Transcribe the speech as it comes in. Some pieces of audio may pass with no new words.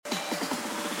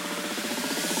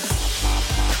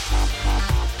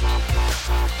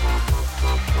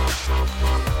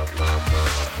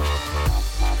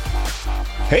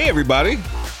Hey, everybody.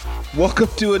 Welcome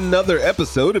to another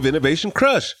episode of Innovation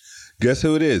Crush. Guess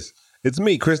who it is? It's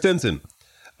me, Chris Denson.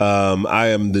 I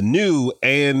am the new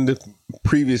and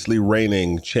previously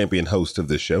reigning champion host of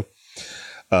this show.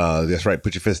 That's right.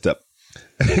 Put your fist up.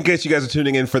 In case you guys are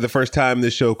tuning in for the first time,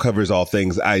 this show covers all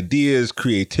things ideas,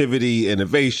 creativity,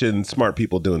 innovation, smart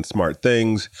people doing smart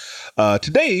things.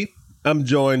 Today, I'm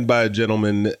joined by a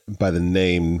gentleman by the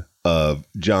name of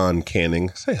John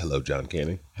Canning. Say hello, John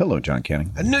Canning. Hello, John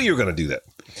Canning. I knew you were going to do that.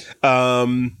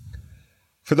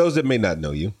 For those that may not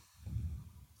know you,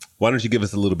 why don't you give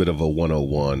us a little bit of a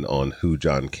 101 on who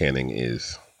John Canning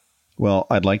is? Well,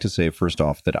 I'd like to say first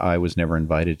off that I was never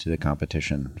invited to the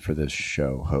competition for this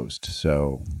show host.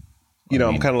 So,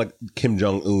 I'm kind of like Kim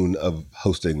Jong-un of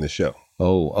hosting the show.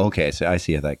 Oh, okay. So I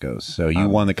see how that goes. So you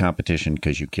won the competition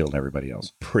because you killed everybody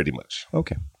else. Pretty much.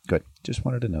 Okay, good. Just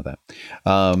wanted to know that.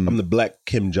 I'm the black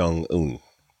Kim Jong-un,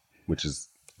 which is,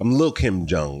 I'm little Kim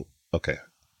Jong. Okay.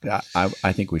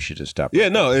 I think we should just stop. Yeah,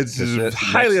 no, it's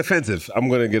highly offensive. I'm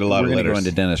going to get a lot of letters. We're going to go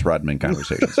into Dennis Rodman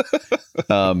conversations.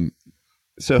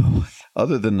 So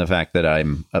other than the fact that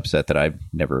I'm upset that I've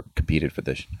never competed for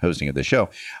the hosting of the show,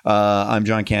 I'm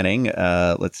John Canning.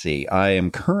 Let's see. I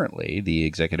am currently the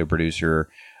executive producer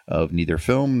of neither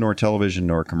film nor television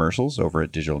nor commercials over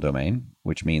at Digital Domain,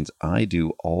 which means I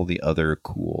do all the other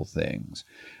cool things.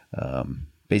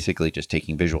 Basically just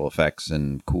taking visual effects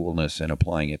and coolness and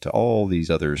applying it to all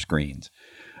these other screens.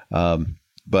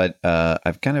 But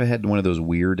I've kind of had one of those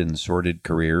weird and sordid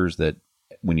careers that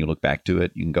when you look back to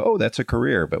it, you can go, oh, that's a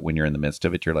career. But when you're in the midst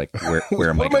of it, you're like,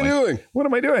 where am I going? What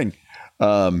am I doing?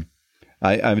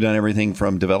 I've done everything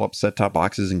from develop set-top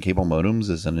boxes and cable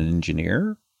modems as an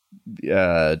engineer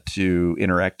to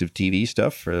interactive TV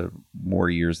stuff for more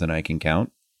years than I can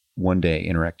count. One day,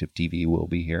 interactive TV will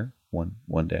be here.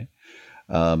 One day.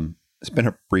 Spent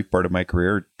a brief part of my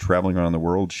career traveling around the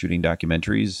world, shooting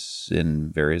documentaries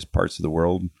in various parts of the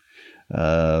world.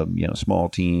 Small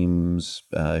teams,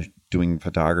 doing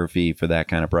photography for that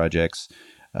kind of projects,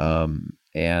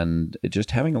 and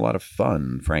just having a lot of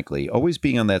fun, frankly. Always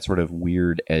being on that sort of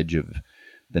weird edge of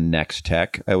the next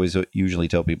tech. I always usually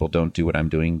tell people, don't do what I'm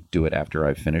doing, do it after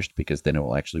I've finished, because then it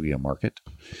will actually be a market.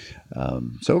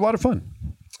 So a lot of fun.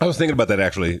 I was thinking about that,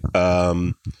 actually.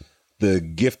 The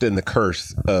gift and the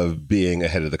curse of being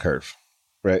ahead of the curve,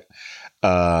 right?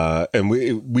 And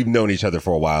we've known each other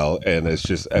for a while, and it's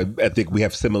just I think we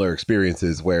have similar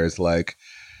experiences where it's like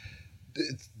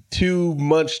too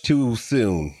much too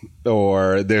soon,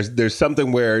 or there's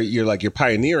something where you're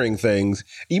pioneering things.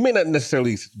 You may not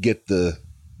necessarily get the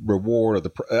reward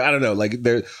or I don't know. Like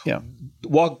there, yeah.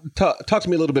 Talk to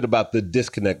me a little bit about the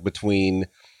disconnect between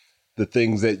the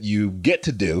things that you get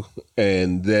to do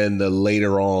and then the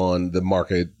later on the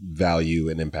market value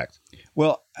and impact.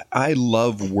 Well, I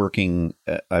love working.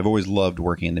 I've always loved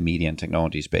working in the media and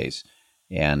technology space,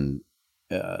 and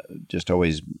just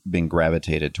always been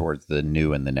gravitated towards the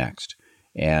new and the next.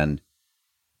 And,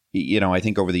 I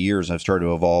think over the years I've started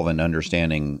to evolve in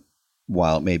understanding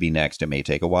while it may be next, it may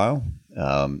take a while.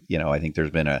 I think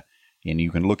there's been and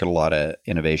you can look at a lot of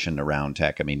innovation around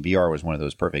tech. I mean, VR was one of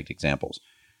those perfect examples.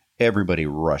 Everybody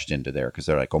rushed into there because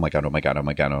they're like, oh my God, oh my God, oh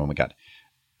my God, oh my God.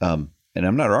 And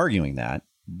I'm not arguing that,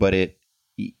 but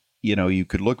you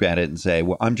could look at it and say,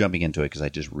 well, I'm jumping into it because I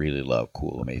just really love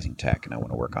cool, amazing tech and I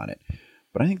want to work on it.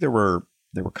 But I think there were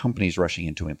companies rushing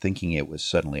into it and thinking it was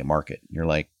suddenly a market. You're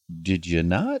like, did you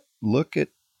not look at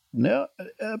no?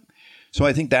 So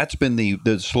I think that's been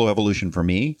the slow evolution for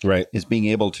me, right? Is being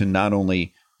able to not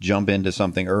only jump into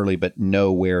something early, but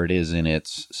know where it is in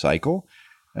its cycle.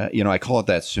 I call it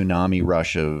that tsunami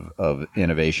rush of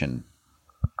innovation,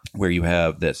 where you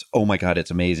have this, oh my God,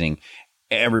 it's amazing.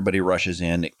 Everybody rushes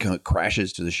in, it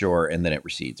crashes to the shore, and then it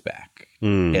recedes back.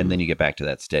 And then you get back to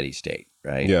that steady state,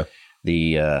 right? Yeah.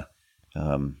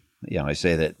 I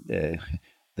say that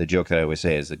the joke that I always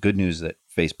say is the good news that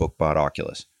Facebook bought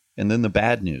Oculus. And then the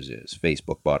bad news is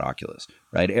Facebook bought Oculus,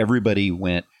 right? Everybody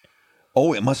went,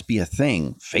 oh, it must be a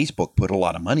thing. Facebook put a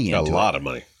lot of money into it. A lot of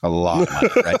money,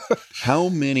 right? How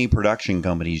many production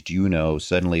companies do you know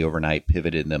suddenly overnight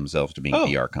pivoted themselves to being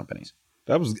VR companies?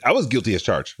 I was guilty as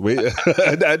charged.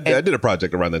 I did a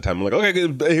project around that time. I'm like, okay,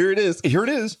 good, here it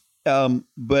is.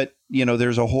 But,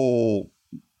 there's a whole,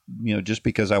 just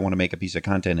because I want to make a piece of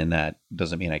content in that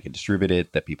doesn't mean I can distribute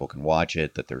it, that people can watch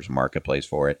it, that there's a marketplace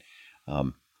for it.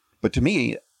 But to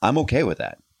me, I'm okay with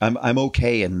that. I'm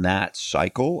okay in that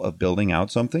cycle of building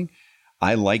out something.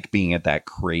 I like being at that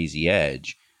crazy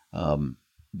edge,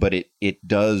 but it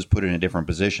does put it in a different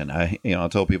position. I'll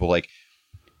tell people like,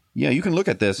 yeah, you can look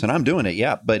at this and I'm doing it.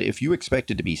 Yeah. But if you expect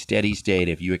it to be steady state,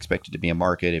 if you expect it to be a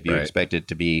market, if you expect it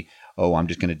to be oh, I'm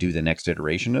just going to do the next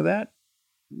iteration of that,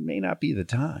 may not be the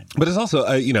time. But it's also,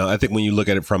 I think when you look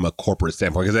at it from a corporate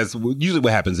standpoint, because that's usually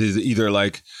what happens is either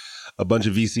like a bunch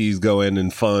of VCs go in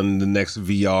and fund the next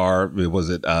VR. Was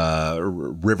it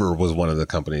River was one of the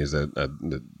companies that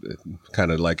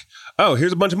kind of like, oh,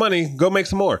 here's a bunch of money, go make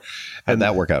some more. How'd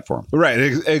that work out for them? Right,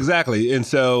 exactly. And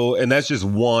that's just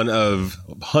one of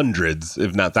hundreds,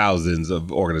 if not thousands,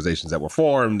 of organizations that were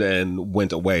formed and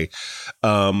went away.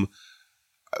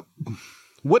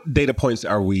 What data points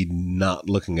are we not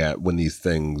looking at when these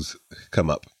things come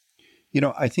up?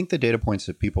 I think the data points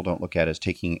that people don't look at is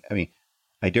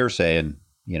I dare say, and,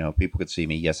 people could see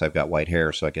me, yes, I've got white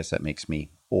hair, so I guess that makes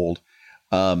me old.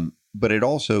 But it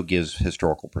also gives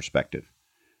historical perspective,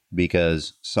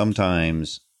 because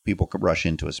sometimes people could rush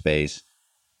into a space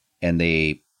and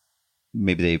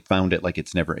maybe they found it like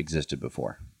it's never existed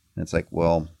before. And it's like,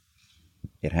 well,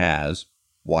 it has.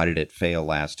 Why did it fail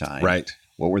last time? Right.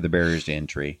 What were the barriers to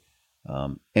entry?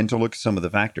 And to look at some of the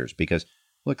factors, because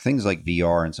look, things like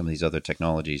VR and some of these other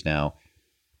technologies now,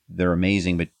 they're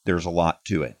amazing, but there's a lot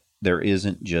to it. There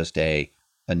isn't just a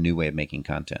new way of making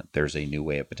content. There's a new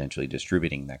way of potentially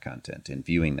distributing that content and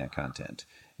viewing that content,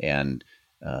 and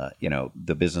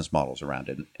the business models around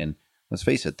it. And let's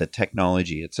face it, the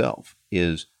technology itself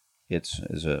it's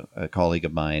as a colleague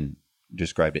of mine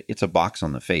described it, it's a box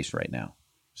on the face right now.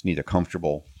 It's neither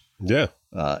comfortable,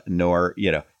 nor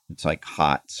it's like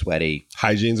hot, sweaty.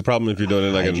 Hygiene's a problem if you're doing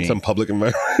it like in some public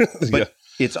environment. But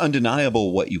it's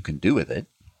undeniable what you can do with it.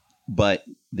 But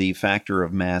the factor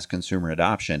of mass consumer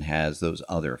adoption has those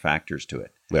other factors to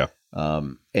it. Yeah.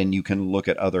 And you can look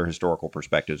at other historical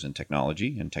perspectives in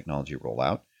technology and technology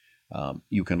rollout.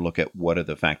 You can look at what are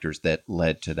the factors that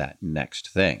led to that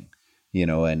next thing.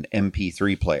 An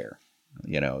MP3 player.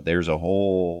 There's a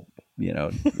whole,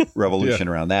 revolution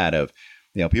around that of,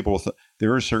 people.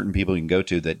 There are certain people you can go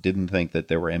to that didn't think that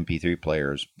there were MP3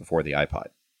 players before the iPod.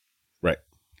 Right.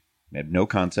 They had no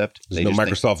concept. There's no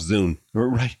Microsoft Zune.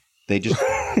 Right. They just,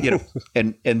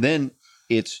 and then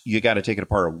you got to take it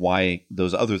apart of why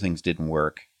those other things didn't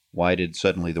work. Why did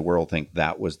suddenly the world think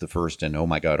that was the first and oh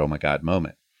my God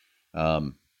moment?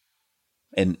 And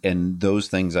those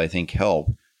things I think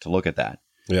help to look at that.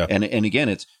 Yeah. And again,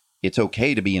 it's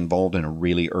okay to be involved in a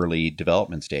really early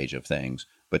development stage of things,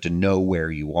 but to know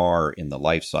where you are in the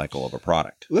life cycle of a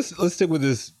product. Let's stick with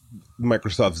this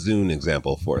Microsoft Zune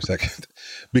example for a second,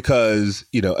 because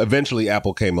eventually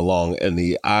Apple came along and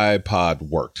the iPod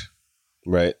worked,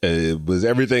 right? It was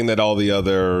everything that all the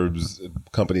other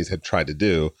companies had tried to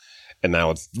do, and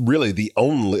now it's really the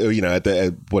only,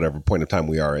 at whatever point of time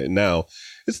we are in now,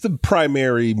 it's the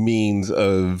primary means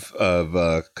of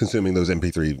consuming those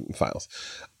MP3 files.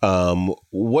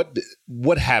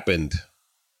 What happened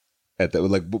at that?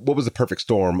 Like, what was the perfect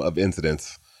storm of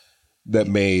incidents that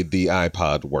made the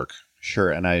iPod work?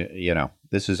 Sure. And I'm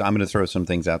going to throw some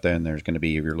things out there, and there's going to be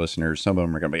your listeners. Some of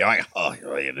them are going to be like, oh,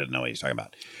 you didn't know what he's talking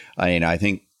about. I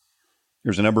think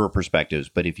there's a number of perspectives,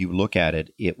 but if you look at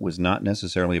it, it was not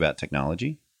necessarily about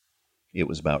technology. It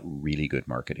was about really good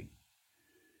marketing.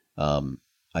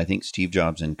 I think Steve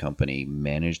Jobs and company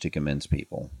managed to convince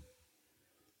people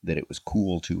that it was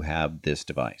cool to have this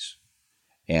device.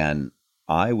 And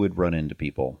I would run into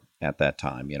people at that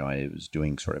time. I was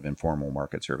doing sort of informal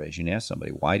market surveys. You ask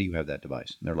somebody, why do you have that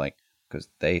device? And they're like, because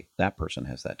that person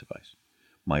has that device.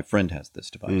 My friend has this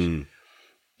device.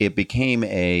 It became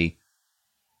I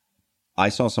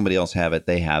saw somebody else have it.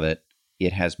 They have it.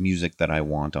 It has music that I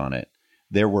want on it.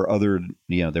 There were other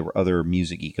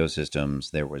music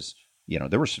ecosystems. There was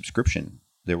subscription.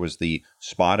 There was the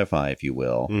Spotify, if you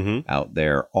will, out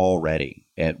there already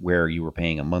at where you were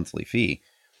paying a monthly fee.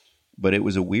 But it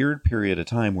was a weird period of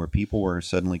time where people were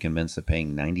suddenly convinced that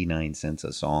paying 99 cents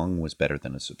a song was better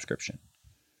than a subscription.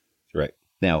 Right.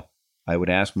 Now, I would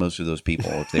ask most of those people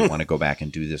if they want to go back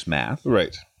and do this math.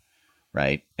 Right.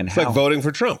 Right. And it's like voting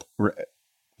for Trump.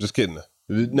 Just kidding.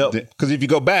 No, because if you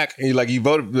go back and you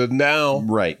voted now,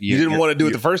 right? You didn't want to do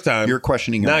it the first time. You're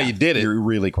questioning your now math. You did it. You're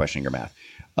really questioning your math.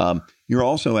 You're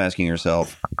also asking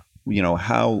yourself,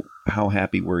 how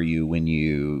happy were you when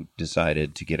you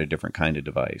decided to get a different kind of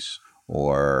device,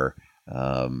 or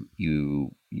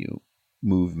you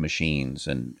moved machines,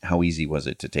 and how easy was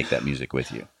it to take that music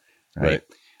with you, right?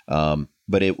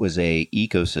 But it was a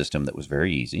ecosystem that was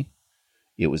very easy.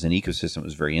 It was an ecosystem that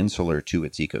was very insular to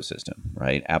its ecosystem,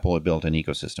 right? Apple had built an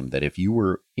ecosystem that if you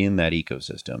were in that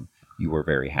ecosystem, you were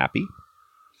very happy.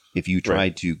 If you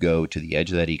tried to go to the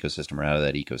edge of that ecosystem or out of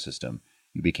that ecosystem,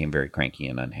 you became very cranky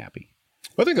and unhappy.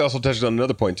 Well, I think it also touches on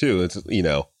another point too. It's,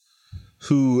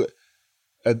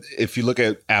 if you look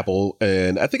at Apple,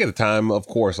 and I think at the time, of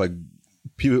course, like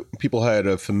people had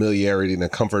a familiarity and a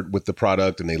comfort with the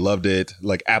product, and they loved it,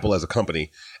 like Apple as a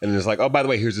company. And it's like, oh, by the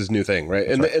way, here's this new thing, right?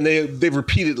 And they've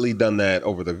repeatedly done that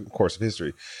over the course of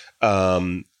history,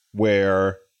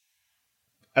 where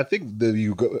I think that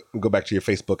you go back to your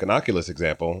Facebook and Oculus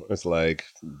example. It's like,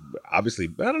 obviously,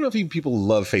 I don't know if people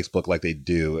love Facebook like they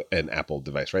do an Apple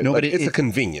device, right? No, like, but it's a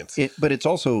convenience. But it's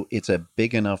also, it's a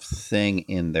big enough thing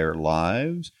in their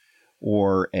lives,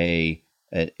 or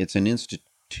it's an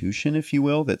institution, if you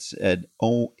will, that said,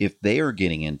 oh, if they are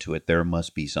getting into it, there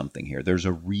must be something here. There's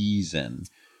a reason.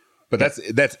 But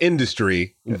that's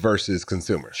industry versus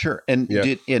consumer. Sure. And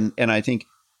and I think,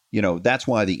 that's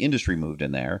why the industry moved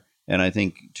in there. And I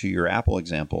think, to your Apple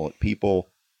example, people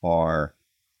are,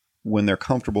 when they're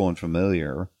comfortable and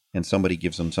familiar, and somebody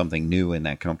gives them something new in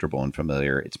that comfortable and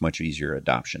familiar, it's much easier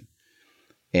adoption.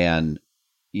 And,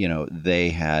 they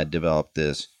had developed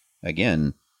this,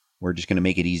 again, we're just going to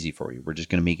make it easy for you. We're just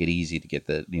going to make it easy to get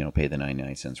the, pay the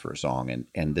 99 cents for a song.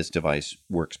 And this device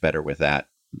works better with that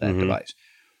device,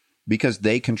 because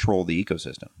they control the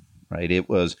ecosystem, right? It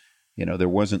was, there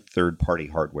wasn't third-party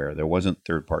hardware. There wasn't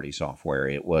third-party software.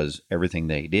 It was everything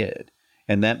they did.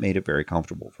 And that made it very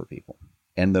comfortable for people.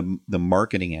 And the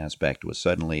marketing aspect was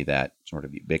suddenly that sort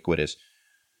of ubiquitous.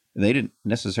 They didn't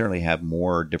necessarily have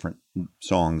more different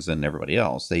songs than everybody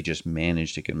else. They just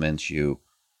managed to convince you,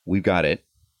 we've got it,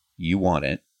 you want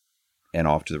it, and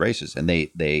off to the races. And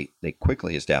they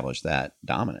quickly established that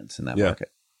dominance in that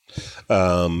market.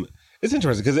 It's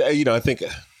interesting because, I think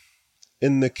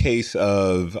in the case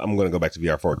of, I'm going to go back to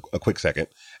VR for a quick second,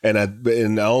 and I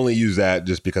only use that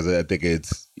just because I think it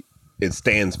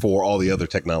stands for all the other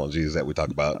technologies that we talk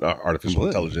about, artificial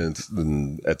intelligence,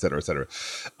 and et cetera, et cetera.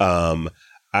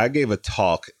 I gave a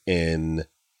talk in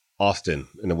Austin,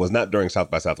 and it was not during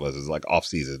South by Southwest. It was like off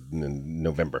season in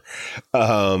November.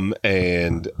 I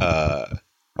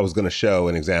was going to show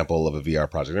an example of a VR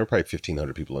project. There were probably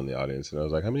 1,500 people in the audience. And I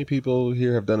was like, how many people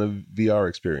here have done a VR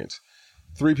experience?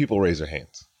 3 people raised their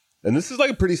hands. And this is like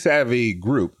a pretty savvy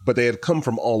group, but they had come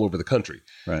from all over the country.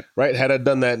 Right. Had I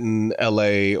done that in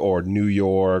LA or New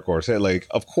York or say, like,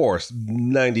 of course,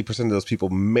 90% of those people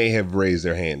may have raised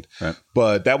their hand. Right.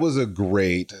 But that was a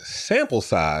great sample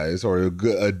size, or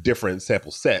a different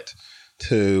sample set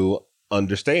to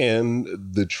understand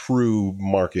the true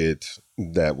market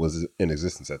that was in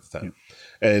existence at the time.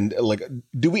 And like,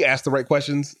 do we ask the right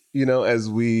questions, as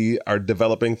we are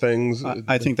developing things?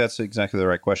 I think that's exactly the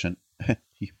right question.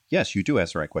 Yes, you do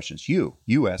ask the right questions. You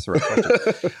ask the right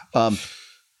questions.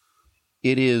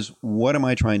 It is, what am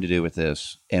I trying to do with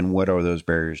this? And what are those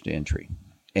barriers to entry?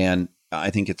 And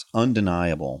I think it's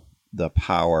undeniable the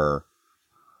power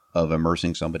of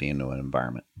immersing somebody into an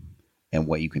environment and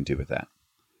what you can do with that.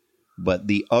 But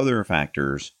the other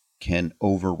factors can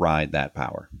override that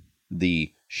power.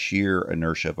 The sheer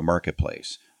inertia of a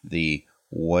marketplace,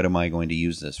 what am I going to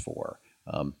use this for?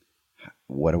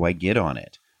 What do I get on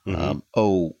it? For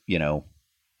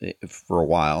a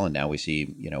while, and now we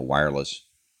see, wireless,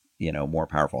 more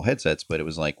powerful headsets, but it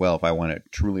was like, well, if I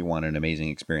truly want an amazing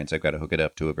experience, I've got to hook it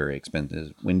up to a very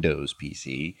expensive Windows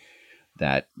PC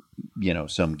that,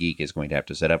 some geek is going to have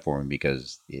to set up for me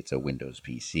because it's a Windows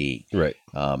PC. Right.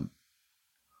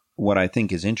 What I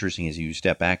think is interesting is you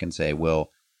step back and say, well,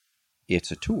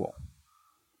 it's a tool.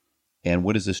 And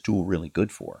what is this tool really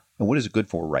good for? And what is it good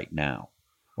for right now?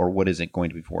 Or what is it going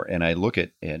to be for? And I look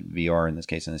at VR in this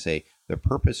case and I say the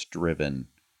purpose-driven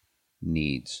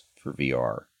needs for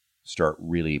VR start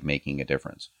really making a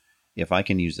difference. If I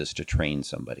can use this to train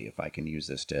somebody, if I can use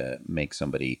this to make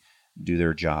somebody do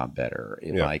their job better,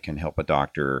 if I can help a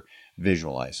doctor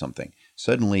visualize something,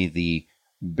 suddenly the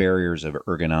barriers of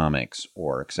ergonomics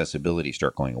or accessibility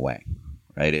start going away,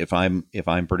 right? If I'm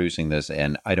producing this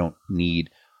and I don't need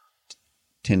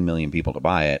 10 million people to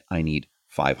buy it, I need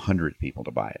 500 people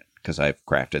to buy it because I've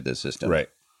crafted this system. Right.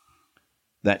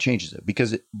 That changes it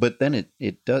but then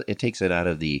it takes it out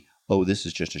of the, oh, this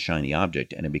is just a shiny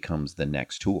object, and it becomes the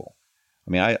next tool.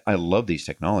 I mean, I love these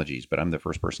technologies, but I'm the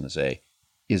first person to say,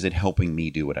 is it helping me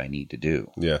do what I need to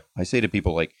do? Yeah. I say to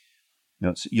people like,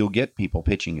 you'll get people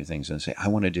pitching you things and say, I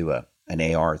want to do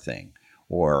an AR thing.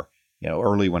 Or,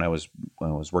 early when I was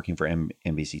working for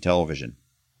NBC Television,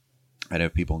 I'd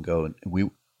have people go,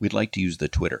 we'd like to use the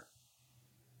Twitter.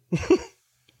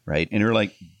 Right? And you're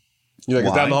like,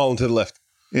 it's down the hall and to the left.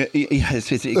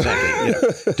 Yes, it's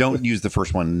exactly. Don't use the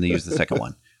first one and use the second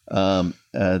one.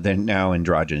 They're now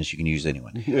androgynous. You can use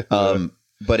anyone.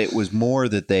 But it was more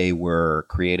that they were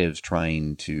creatives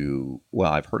trying to,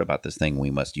 well, I've heard about this thing. We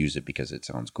must use it because it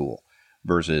sounds cool.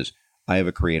 Versus, I have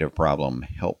a creative problem.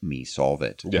 Help me solve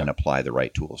it and apply the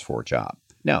right tools for a job.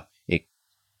 Now, it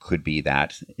could be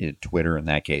that Twitter in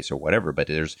that case or whatever. But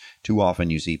there's too often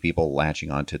you see people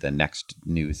latching onto the next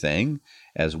new thing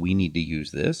as we need to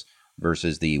use this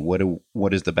versus the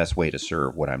what is the best way to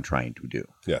serve what I'm trying to do.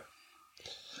 Yeah.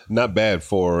 Not bad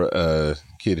for a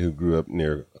kid who grew up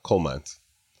near coal mines.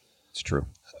 It's true.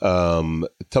 Tell me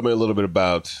a little bit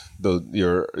about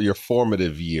your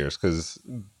formative years, because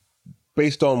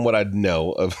based on what I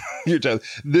know of your child,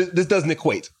 this doesn't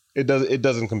equate. It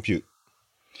doesn't compute.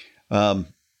 All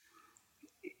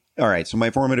right. So my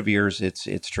formative years,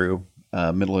 it's true.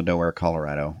 Middle of nowhere,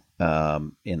 Colorado,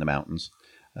 in the mountains.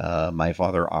 My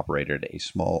father operated a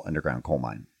small underground coal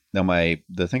mine. Now,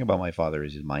 the thing about my father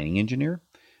is he's a mining engineer,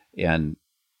 and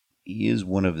he is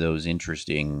one of those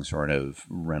interesting sort of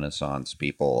Renaissance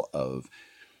people of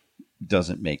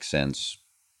doesn't make sense,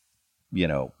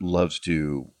 loves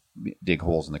to dig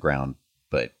holes in the ground,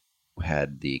 but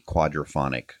had the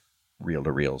quadraphonic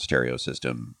reel-to-reel stereo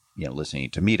system, listening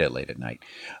to Mita late at night.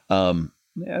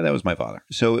 Yeah, that was my father.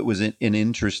 So it was an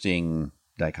interesting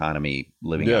dichotomy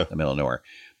living out in the middle of nowhere.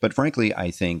 But frankly,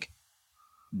 I think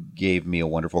gave me a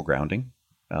wonderful grounding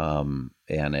and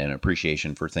an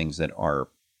appreciation for things that are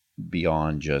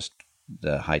beyond just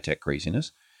the high-tech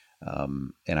craziness.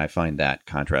 And I find that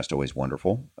contrast always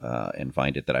wonderful and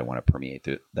find it that I want to permeate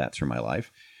that through my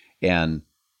life. And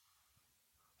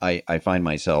I find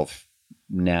myself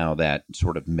now that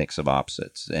sort of mix of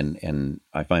opposites. And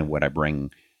I find what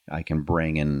I can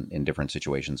bring in different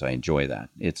situations. I enjoy that.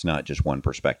 It's not just one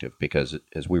perspective, because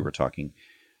as we were talking,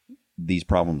 these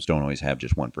problems don't always have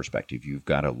just one perspective. You've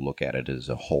got to look at it as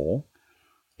a whole.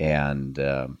 And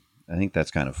I think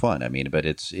that's kind of fun. I mean, but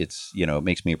it's it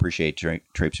makes me appreciate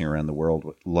traipsing around the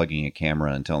world, lugging a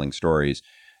camera and telling stories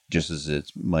just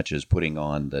as much as putting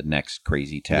on the next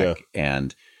crazy tech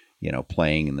and,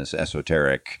 playing in this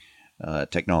esoteric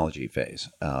technology phase.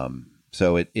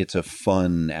 So it's a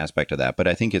fun aspect of that. But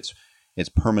I think it's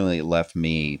permanently left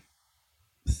me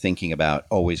thinking about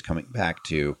always coming back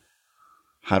to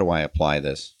how do I apply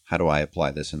this? How do I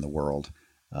apply this in the world?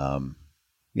 How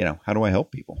do I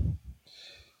help people?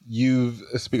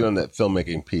 Speaking on that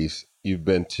filmmaking piece, you've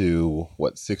been to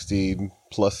 60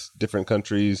 plus different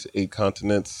countries, 8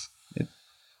 continents.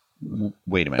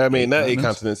 Wait a minute. I mean, not 8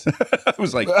 continents. I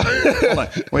was like, hold on.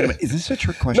 Wait a minute. Is this a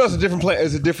trick question? No, it's a different planet.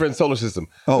 It's a different solar system.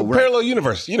 Oh, right. Parallel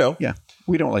universe, Yeah.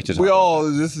 We don't like to talk about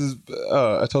that. This is,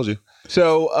 I told you.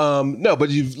 So, no, but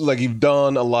you've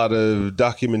done a lot of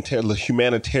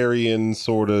humanitarian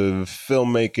sort of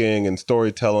filmmaking and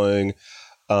storytelling.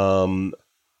 How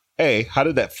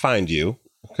did that find you?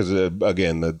 Because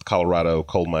again, the Colorado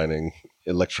coal mining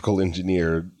electrical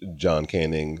engineer, John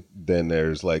Canning. Then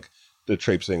there's the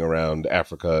traipsing around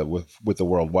Africa with the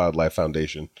World Wildlife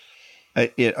Foundation.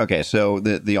 Okay, so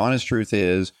the honest truth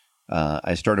is,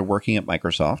 I started working at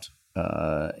Microsoft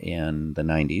in the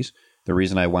 90s. The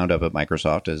reason I wound up at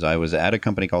Microsoft is I was at a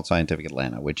company called Scientific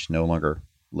Atlanta, which no longer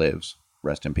lives.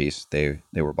 Rest in peace. They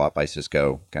were bought by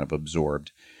Cisco, kind of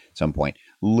absorbed at some point,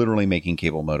 literally making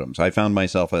cable modems. I found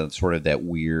myself at sort of that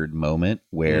weird moment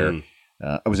where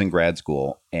I was in grad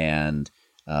school and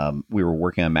we were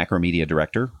working on Macromedia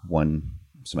Director one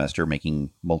semester,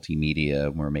 making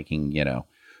multimedia. We're making,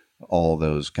 all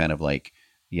those kind of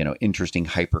interesting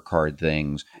hypercard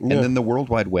things. And then the World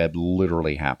Wide Web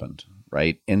literally happened,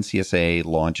 right? NCSA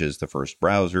launches the first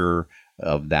browser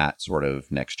of that sort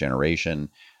of next generation.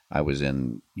 I was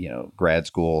in, grad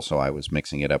school, so I was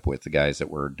mixing it up with the guys that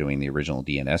were doing the original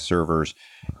DNS servers.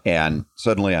 And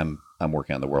suddenly I'm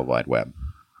working on the World Wide Web.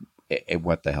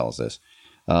 What the hell is this?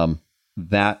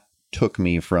 That took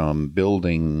me from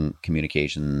building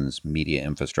communications media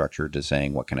infrastructure to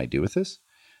saying, what can I do with this?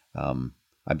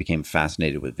 I became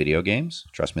fascinated with video games.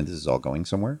 Trust me, this is all going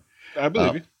somewhere. I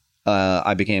believe you.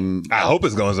 I hope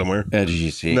it's going somewhere. Did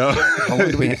you see? No. How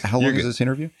long is this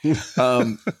interview?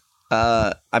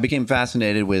 I became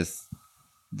fascinated with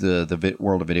the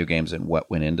world of video games and what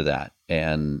went into that,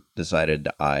 and decided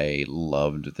I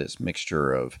loved this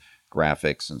mixture of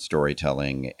graphics and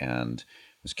storytelling, and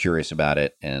was curious about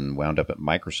it, and wound up at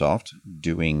Microsoft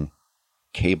doing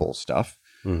cable stuff,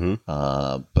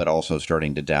 but also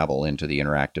starting to dabble into the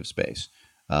interactive space.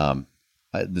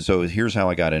 So here's how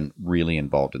I got really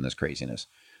involved in this craziness.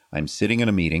 I'm sitting in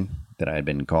a meeting that I had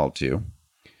been called to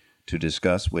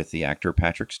discuss with the actor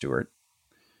Patrick Stewart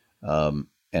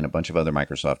and a bunch of other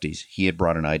Microsofties. He had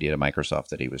brought an idea to Microsoft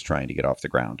that he was trying to get off the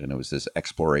ground, and it was this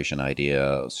exploration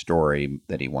idea, story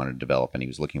that he wanted to develop, and he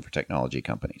was looking for technology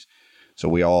companies. So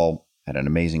we all had an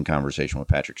amazing conversation with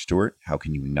Patrick Stewart. How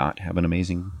can you not have an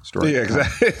amazing story? Yeah,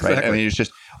 exactly. Right? I mean, it's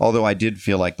just, although I did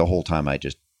feel like the whole time I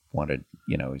just wanted,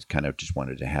 he kind of just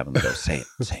wanted to have him go, say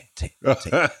it, say it, say it, say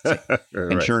it, say it.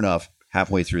 And Right. sure enough,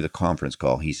 halfway through the conference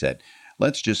call, he said,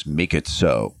 "Let's just make it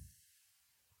so."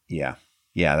 Yeah.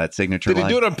 Yeah, that signature Did he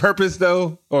line. do it on purpose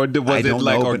though, or was I it don't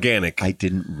like know, but organic? I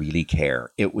didn't really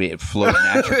care. It flowed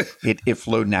naturally. it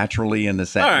flowed naturally in the All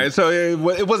sentence. right, so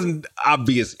it wasn't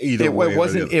obvious either It way.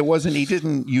 wasn't. It wasn't. He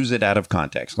didn't use it out of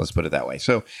context. Let's put it that way.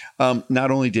 So,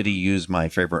 not only did he use my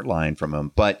favorite line from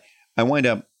him, but I wound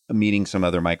up meeting some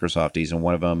other Microsofties, and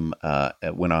one of them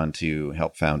went on to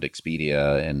help found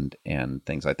Expedia and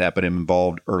things like that. But it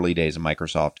involved early days of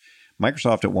Microsoft.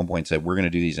 Microsoft at one point said, "We're going to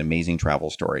do these amazing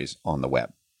travel stories on the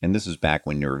web." And this is back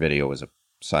when your video was the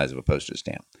size of a postage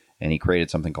stamp. And he created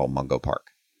something called Mungo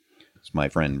Park. It's my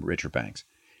friend Richard Banks.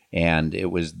 And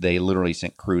they literally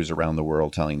sent crews around the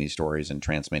world telling these stories and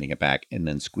transmitting it back and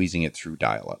then squeezing it through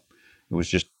dial-up. It was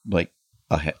just like,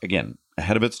 ahead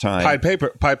of its time. Pied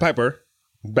Piper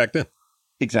back then.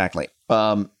 Exactly.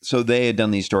 So they had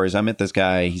done these stories. I met this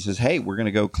guy. He says, "Hey, we're going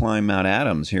to go climb Mount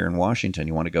Adams here in Washington.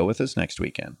 You want to go with us next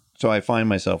weekend?" So I find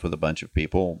myself with a bunch of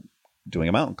people doing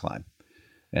a mountain climb.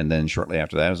 And then shortly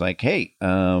after that, I was like, "Hey,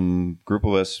 group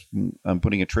of us, I'm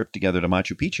putting a trip together to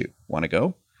Machu Picchu. Want to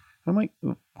go?" I'm like,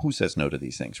 "Who says no to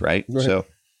these things, right?" So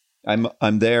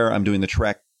I'm there. I'm doing the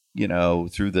trek,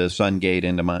 through the Sun Gate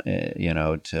into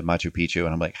to Machu Picchu,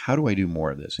 and I'm like, "How do I do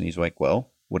more of this?" And he's like,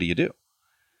 "Well, what do you do?"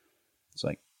 It's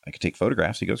like, "I could take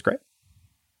photographs." He goes, "Great.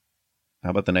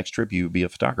 How about the next trip you be a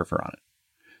photographer on it?"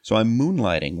 So I'm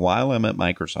moonlighting while I'm at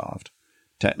Microsoft.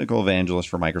 Technical evangelist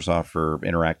for Microsoft for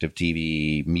interactive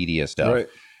TV media stuff. Right.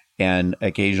 And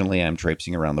occasionally I'm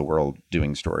traipsing around the world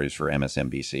doing stories for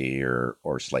MSNBC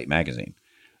or Slate Magazine.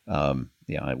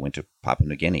 I went to Papua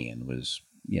New Guinea and was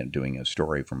doing a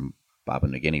story from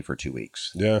Papua New Guinea for 2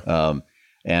 weeks. Yeah.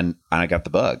 And I got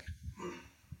the bug.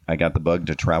 I got the bug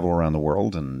to travel around the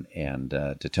world and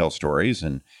to tell stories.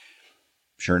 And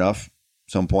sure enough,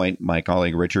 at some point, my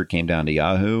colleague Richard came down to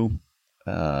Yahoo,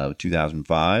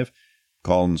 2005.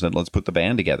 Called and said, "Let's put the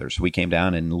band together." So we came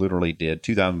down and literally did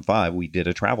 2005. We did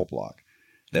a travel blog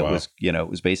that was, it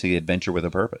was basically adventure with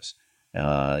a purpose.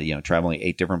 Traveling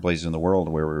 8 different places in the world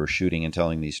where we were shooting and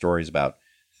telling these stories about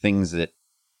things that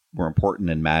were important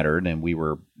and mattered. And we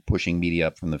were pushing media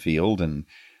up from the field. And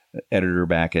the editor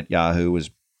back at Yahoo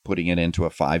was putting it into a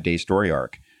 5-day story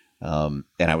arc. And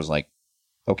I was like,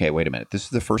 "Okay, wait a minute. This is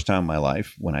the first time in my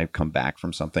life when I've come back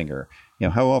from something, or,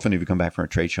 how often have you come back from a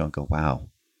trade show and go, 'Wow,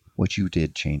 what you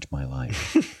did changed my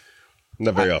life'?"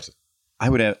 Not very often.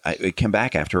 I came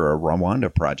back after a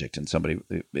Rwanda project, and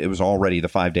it was already, the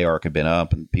 5-day arc had been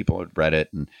up and people had read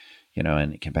it, and,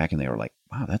 and it came back and they were like,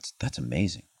 "Wow, that's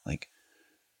amazing." Like,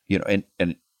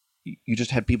 and you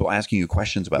just had people asking you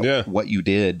questions about what you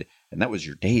did, and that was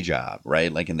your day job,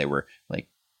 right? Like, and they were like,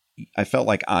 I felt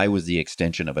like I was the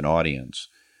extension of an audience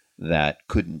that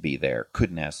couldn't be there,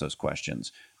 couldn't ask those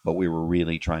questions, but we were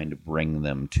really trying to bring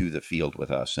them to the field with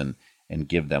us and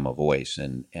give them a voice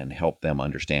and help them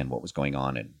understand what was going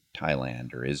on in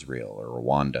Thailand or Israel or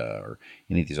Rwanda or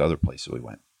any of these other places we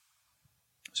went.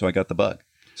 So I got the bug.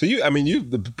 So you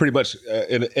pretty much,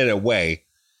 in a way,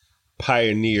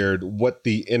 pioneered what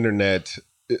the internet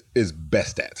is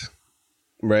best at,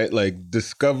 right? Like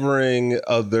discovering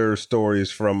other stories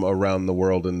from around the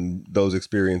world and those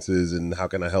experiences, and how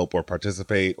can I help or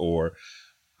participate or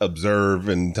observe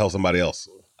and tell somebody else.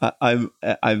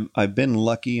 I've been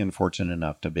lucky and fortunate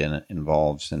enough to have been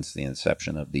involved since the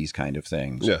inception of these kind of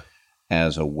things,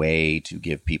 as a way to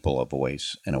give people a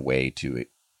voice and a way to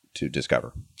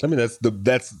discover. I mean,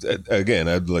 that's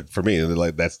again, for me,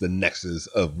 like that's the nexus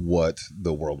of what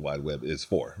the World Wide Web is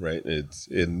for, right?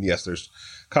 Yes, there's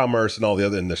commerce and all the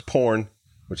other, and there's porn,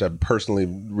 which I personally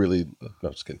really,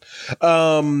 no, just kidding.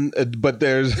 But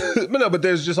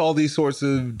there's just all these sorts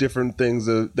of different things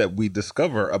that we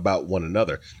discover about one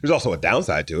another. There's also a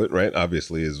downside to it, right?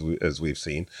 Obviously, as we've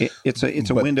seen, it's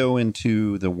a window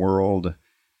into the world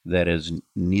that is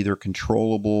neither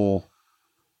controllable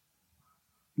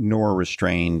nor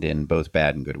restrained in both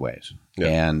bad and good ways. Yeah.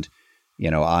 And,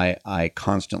 I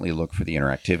constantly look for the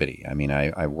interactivity. I mean,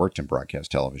 I worked in broadcast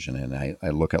television, and I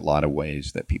look at a lot of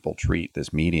ways that people treat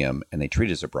this medium, and they treat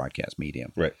it as a broadcast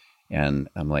medium. Right. And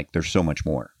I'm like, there's so much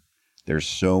more. There's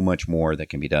so much more that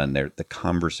can be done there. The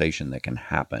conversation that can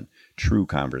happen, true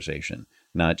conversation,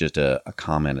 not just a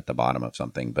comment at the bottom of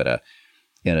something, but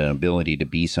an ability to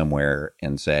be somewhere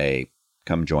and say,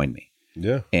 "Come join me."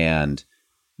 Yeah. And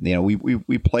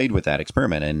we played with that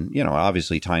experiment, and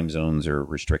obviously time zones are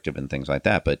restrictive and things like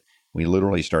that. But we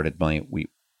literally started the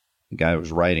guy who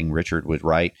was writing, Richard, would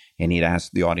write, and he'd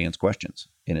ask the audience questions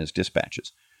in his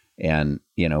dispatches, and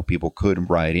people could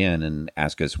write in and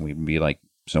ask us. And we'd be like,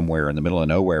 somewhere in the middle of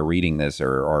nowhere reading this,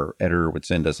 or our editor would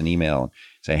send us an email and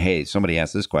say, hey, somebody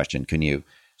asked this question. Can you?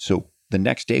 So the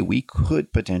next day we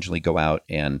could potentially go out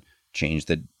and change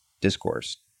the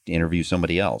discourse, interview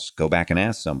somebody else, go back and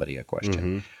ask somebody a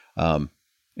question. And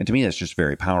to me, that's just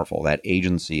very powerful, that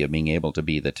agency of being able to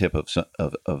be the tip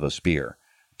of a spear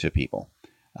to people,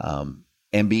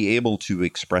 and be able to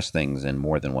express things in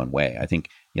more than one way. I think,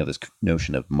 this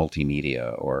notion of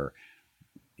multimedia, or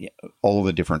all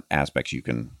the different aspects you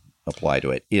can apply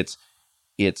to it.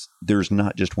 There's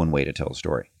not just one way to tell a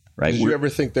story, right? Did you ever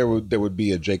think there would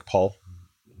be a Jake Paul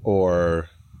or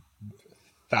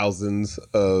thousands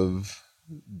of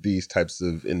these types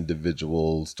of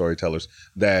individual storytellers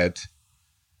that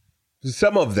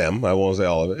some of them, I won't say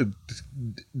all of it,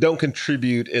 don't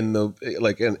contribute in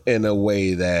a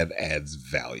way that adds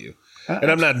value?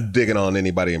 And I'm not digging on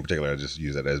anybody in particular. I just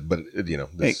use it as, but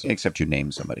except you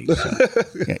name somebody, so,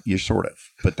 yeah, you're sort of,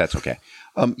 but that's okay.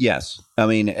 Yes, I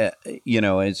mean,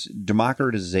 it's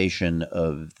democratization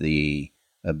of the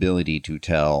ability to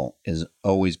tell has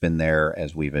always been there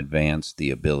as we've advanced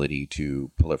the ability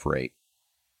to proliferate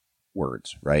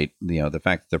words, right? The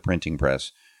fact that the printing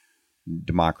press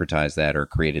democratized that, or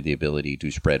created the ability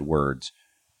to spread words,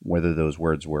 whether those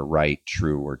words were right,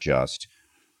 true, or just.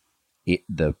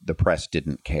 The press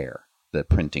didn't care. The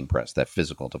printing press, that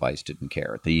physical device, didn't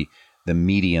care. The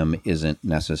medium isn't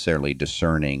necessarily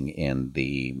discerning in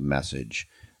the message,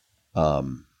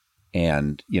 and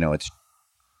it's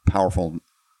powerful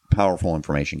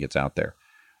information gets out there.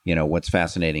 What's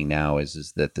fascinating now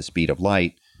is that the speed of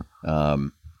light,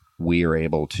 we are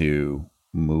able to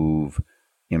move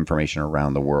information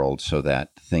around the world so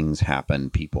that things happen,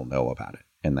 people know about it,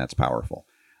 and that's powerful.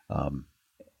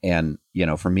 And,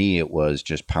 for me, it was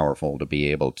just powerful to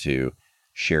be able to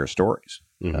share stories.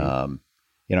 And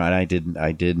I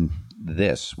did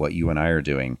this, what you and I are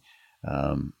doing,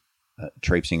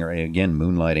 traipsing, again,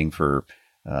 moonlighting for,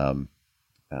 it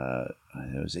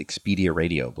was Expedia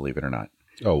Radio, believe it or not.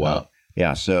 Oh, wow.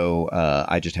 Yeah. So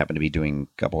I just happened to be doing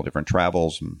a couple of different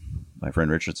travels. My friend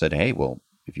Richard said, hey, well,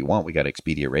 if you want, we got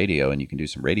Expedia Radio and you can do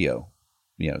some radio,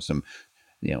 some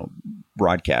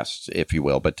broadcasts, if you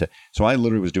will. But so I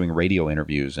literally was doing radio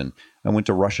interviews, and I went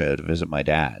to Russia to visit my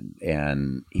dad,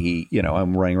 and he,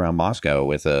 I'm running around Moscow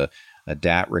with a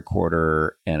DAT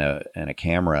recorder and a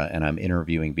camera, and I'm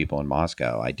interviewing people in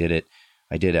Moscow. I did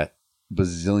a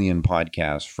bazillion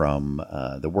podcasts from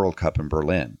the World Cup in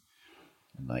Berlin,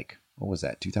 and what was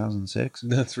that, 2006?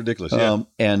 That's ridiculous. Yeah.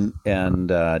 And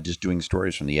just doing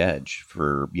stories from the edge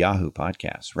for Yahoo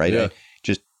podcasts, right? Yeah.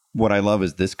 What I love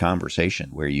is this conversation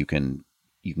where you can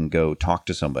go talk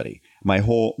to somebody. My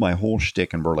whole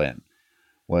shtick in Berlin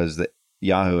was that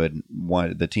Yahoo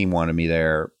the team wanted me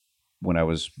there when I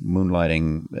was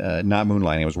moonlighting, not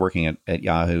moonlighting. I was working at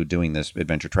Yahoo doing this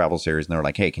adventure travel series, and they were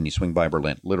like, "Hey, can you swing by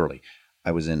Berlin?" Literally,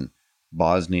 I was in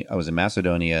Bosnia, I was in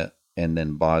Macedonia, and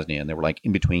then Bosnia, and they were like,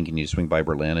 "In between, can you swing by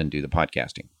Berlin and do the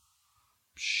podcasting?"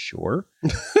 Sure.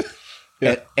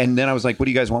 Yeah. And then I was like, what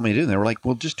do you guys want me to do? And they were like,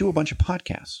 well, just do a bunch of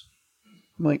podcasts.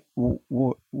 I'm like,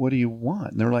 what do you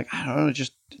want? And they were like, I don't know,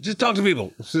 just talk to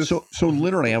people. So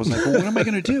literally I was like, well, what am I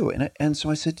going to do? And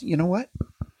so I said, you know what?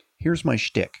 Here's my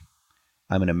shtick.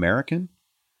 I'm an American.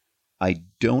 I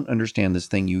don't understand this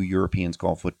thing you Europeans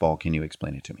call football. Can you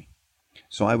explain it to me?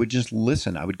 So I would just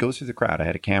listen. I would go through the crowd. I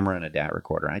had a camera and a DAT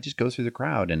recorder. I just go through the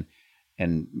crowd and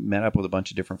met up with a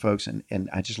bunch of different folks, and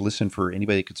I just listened for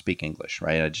anybody that could speak English,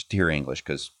 right? I just hear English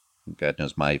because God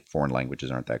knows my foreign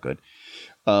languages aren't that good.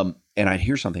 And I'd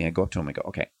hear something, I'd go up to them and go,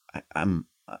 okay, I'm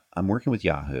working with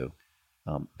Yahoo,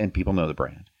 and people know the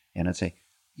brand. And I'd say,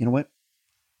 you know what?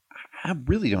 I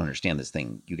really don't understand this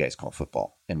thing you guys call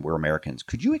football, and we're Americans.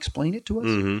 Could you explain it to us?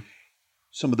 Mm-hmm.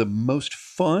 Some of the most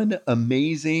fun,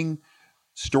 amazing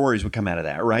stories would come out of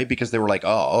that, right? Because they were like,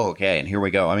 oh, okay, and here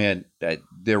we go. I mean,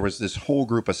 there was this whole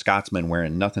group of Scotsmen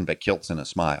wearing nothing but kilts and a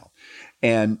smile,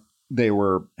 and they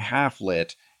were half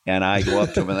lit, and I go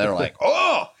up to them, and they're like,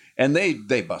 oh, and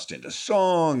they bust into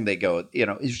song. They go,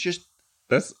 it's just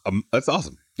that's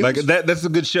awesome. That's a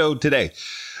good show today.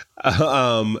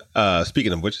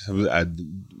 Speaking of which,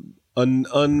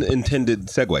 unintended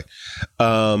segue.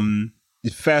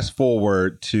 Fast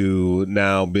forward to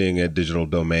now being a digital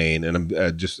domain, and I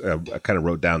kind of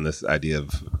wrote down this idea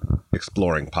of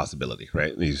exploring possibility,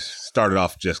 right? And you started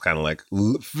off just kind of like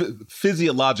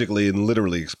physiologically and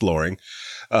literally exploring,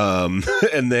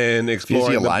 and then exploring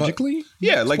Physiologically?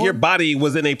 Yeah, like your body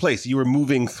was in a place. You were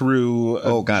moving through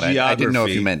Oh, God. geography. I didn't know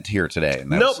if you meant here today.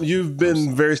 Nope, you've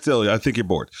been very still. I think you're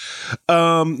bored.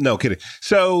 No, kidding.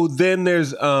 So then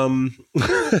there's the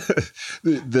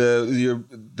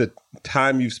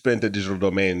time you've spent at Digital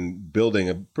Domain building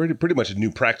a pretty much a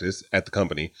new practice at the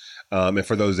company. And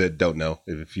for those that don't know,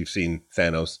 if you've seen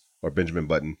Thanos or Benjamin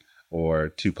Button or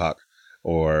Tupac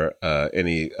or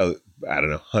any I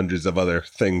don't know, hundreds of other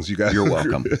things you guys. You're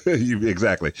welcome.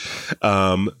 Exactly.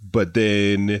 But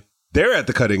then they're at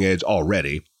the cutting edge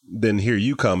already. Then here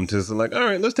you come to like, all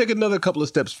right, let's take another couple of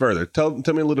steps further. Tell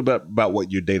me a little bit about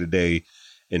what your day-to-day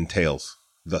entails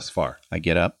thus far. I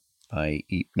get up, I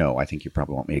eat. No, I think you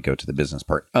probably want me to go to the business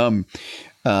part.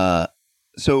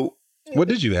 So what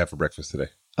did you have for breakfast today?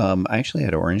 I actually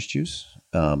had orange juice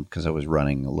because I was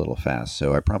running a little fast.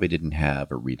 So I probably didn't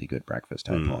have a really good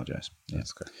breakfast. I apologize. Yeah.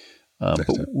 That's good. But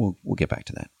we'll get back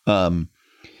to that.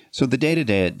 So the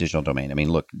day-to-day at Digital Domain, I mean,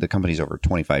 look, the company's over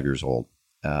 25 years old.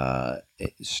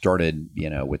 It started,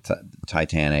 with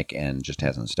Titanic and just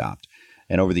hasn't stopped.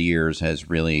 And over the years has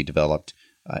really developed,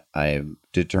 I've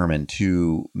determined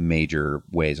two major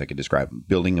ways I could describe them: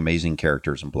 building amazing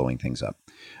characters and blowing things up.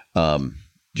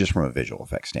 Just from a visual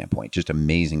effects standpoint, just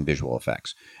amazing visual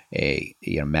effects.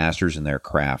 Masters in their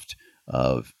craft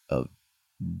of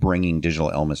bringing digital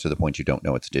elements to the point you don't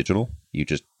know it's digital.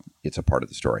 It's a part of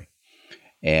the story.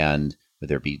 And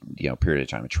whether it be, period of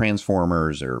time of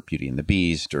Transformers or Beauty and the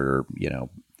Beast or,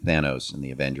 Thanos and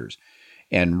the Avengers.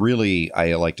 And really,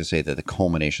 I like to say that the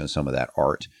culmination of some of that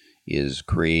art is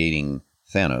creating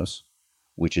Thanos,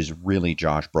 which is really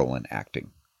Josh Brolin acting.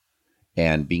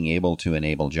 And being able to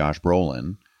enable Josh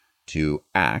Brolin to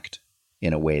act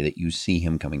in a way that you see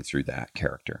him coming through that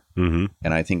character. Mm-hmm.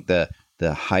 And I think the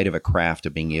height of a craft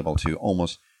of being able to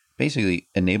almost basically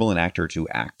enable an actor to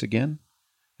act again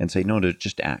and say, no, to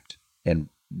just act. And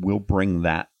we'll bring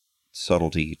that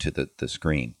subtlety to the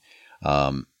screen.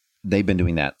 They've been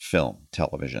doing that film,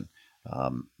 television.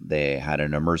 They had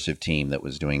an immersive team that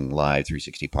was doing live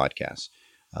 360 podcasts.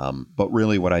 But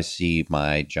really what I see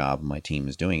my job and my team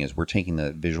is doing is we're taking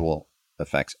the visual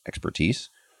effects expertise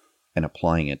and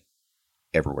applying it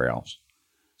everywhere else.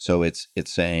 So it's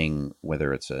saying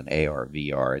whether it's an AR,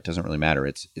 VR, it doesn't really matter.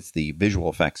 It's the visual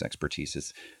effects expertise.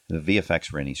 It's the VFX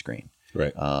for any screen.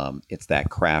 Right. It's that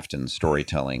craft and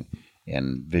storytelling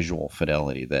and visual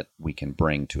fidelity that we can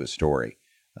bring to a story.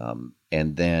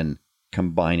 And then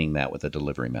combining that with a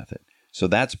delivery method. So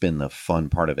that's been the fun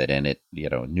part of it. And it,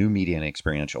 new media and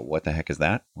experiential. What the heck is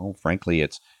that? Well, frankly,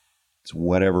 it's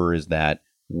whatever is that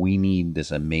we need this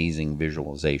amazing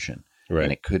visualization. Right.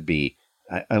 And it could be,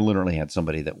 I literally had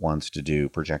somebody that wants to do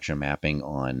projection mapping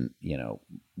on,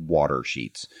 water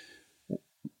sheets.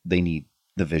 They need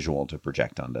the visual to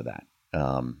project onto that.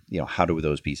 How do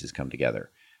those pieces come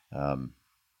together?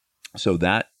 So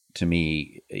that to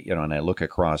me, and I look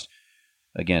across,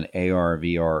 again, AR,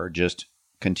 VR, just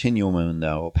continuum in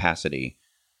the opacity,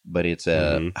 but it's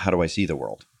how do I see the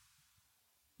world?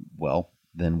 Well,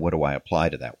 then what do I apply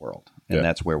to that world? And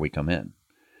that's where we come in.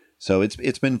 So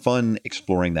it's been fun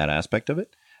exploring that aspect of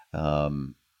it,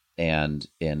 and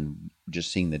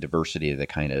just seeing the diversity of the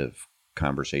kind of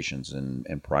conversations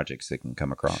and projects that can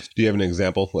come across. Do you have an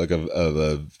example like of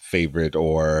a favorite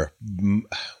or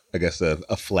I guess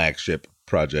a flagship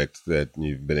project that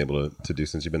you've been able to do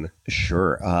since you've been there?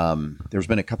 Sure. There's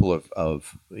been a couple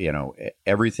of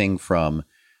everything from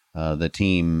the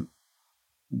team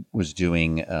was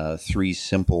doing 3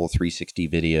 simple 360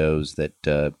 videos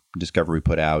that Discovery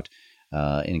put out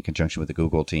in conjunction with the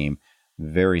Google team.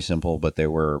 Very simple, but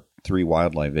there were 3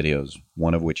 wildlife videos,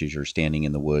 one of which is you're standing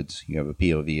in the woods. You have a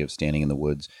POV of standing in the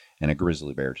woods, and a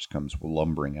grizzly bear just comes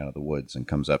lumbering out of the woods and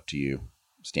comes up to you,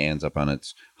 stands up on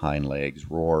its hind legs,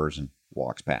 roars, and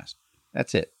walks past.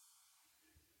 That's it.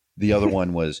 The other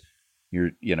one was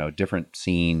different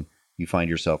scene. You find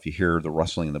yourself, you hear the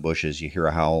rustling in the bushes, you hear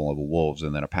a howl of wolves,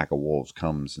 and then a pack of wolves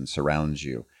comes and surrounds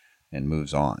you and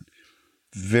moves on.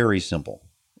 Very simple,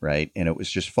 right? And it was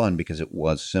just fun because it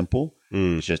was simple.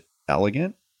 It's just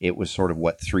elegant. It was sort of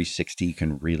what 360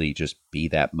 can really just be,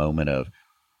 that moment of,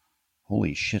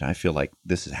 holy shit, I feel like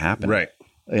this is happening. Right.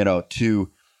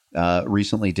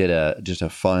 Recently did just a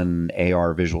fun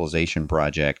AR visualization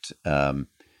project, for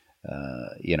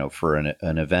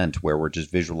an event where we're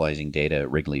just visualizing data at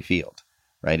Wrigley Field,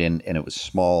 right? And it was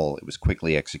small, it was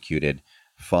quickly executed,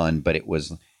 fun, but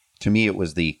to me, it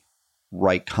was the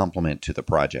right complement to the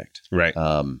project. Right.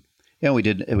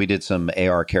 We did some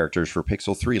AR characters for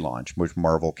Pixel 3 launch, which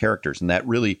Marvel characters, and that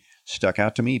really stuck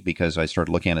out to me because I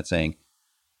started looking at it saying,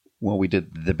 well, we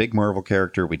did the big Marvel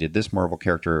character, we did this Marvel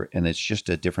character, and it's just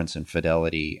a difference in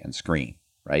fidelity and screen,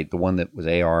 right? The one that was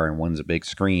AR and one's a big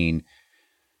screen,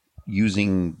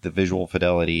 using the visual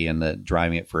fidelity and the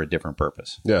driving it for a different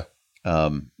purpose. Yeah.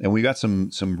 And we got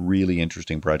some really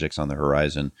interesting projects on the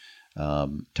horizon.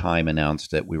 Time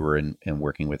announced that we were in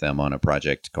working with them on a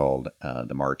project called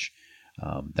The March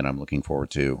that I'm looking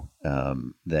forward to.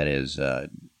 That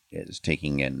is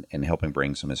taking and helping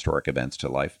bring some historic events to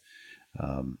life.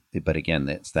 But again,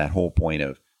 it's that whole point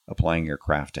of applying your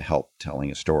craft to help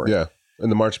telling a story. Yeah.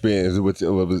 And the march being is with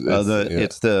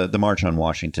it's the March on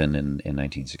Washington in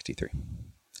 1963.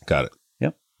 Got it.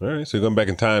 Yep. All right. So you're going back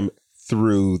in time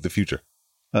through the future.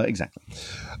 Exactly.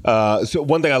 So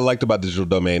one thing I liked about Digital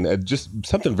Domain, just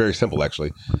something very simple,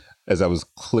 actually, as I was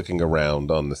clicking around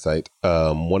on the site,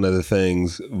 one of the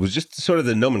things was just sort of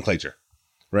the nomenclature,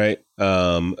 right?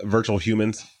 Virtual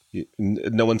humans.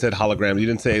 No one said hologram. You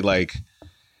didn't say like,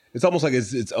 it's almost like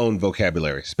it's its own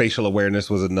vocabulary. Spatial awareness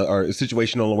was or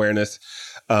situational awareness.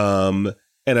 And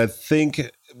I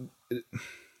think,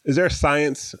 is there a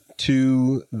science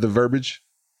to the verbiage,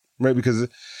 right? Because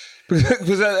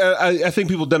I think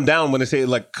people dumb down when they say,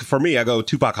 like, for me, I go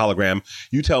Tupac hologram.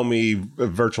 You tell me a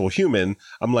virtual human.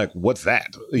 I'm like, what's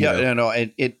that?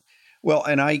 Well,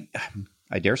 and I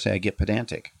dare say I get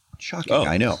pedantic. Shocking,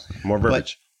 I know. More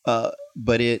verbiage.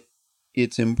 But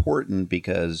it's important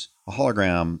because a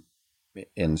hologram,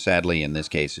 and sadly in this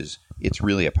case, it's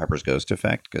really a Pepper's Ghost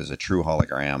effect, because a true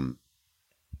hologram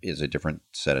is a different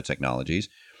set of technologies.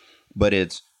 But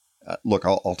it's, look,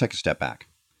 I'll take a step back.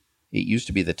 It used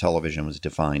to be that television was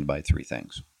defined by three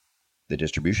things: the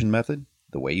distribution method,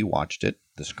 the way you watched it,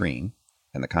 the screen,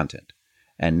 and the content.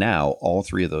 And now all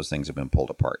three of those things have been pulled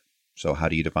apart. So how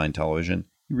do you define television?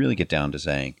 You really get down to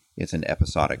saying it's an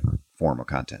episodic form of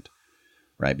content,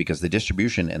 right? Because the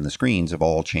distribution and the screens have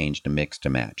all changed and mixed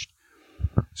and matched.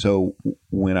 So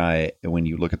when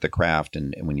you look at the craft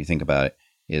and when you think about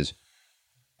it,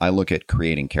 I look at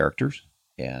creating characters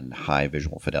and high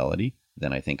visual fidelity.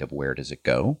 Then I think of where does it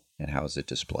go and how does it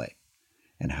display,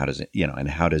 and how does it, and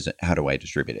how do I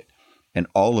distribute it? And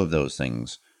all of those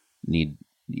things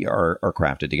are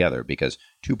crafted together, because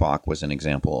Tupac was an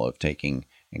example of taking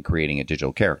and creating a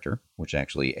digital character, which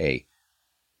actually I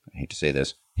hate to say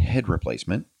this, head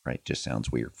replacement, right? Just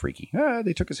sounds weird, freaky.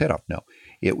 They took his head off. No,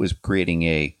 it was creating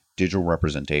a digital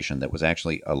representation that was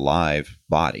actually a live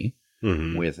body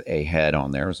with a head on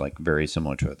there. It was like very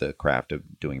similar to the craft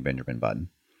of doing Benjamin Button.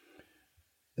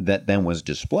 That then was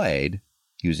displayed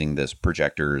using this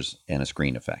projectors and a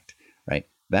screen effect, right?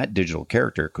 That digital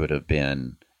character could have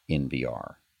been in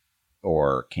VR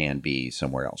or can be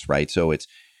somewhere else, right? So it's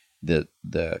the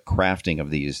crafting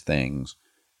of these things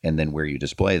and then where you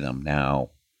display them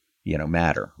now,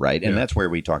 matter, right? And that's where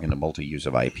we talk into multi-use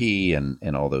of IP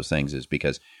and all those things, is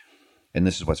because, and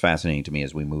this is what's fascinating to me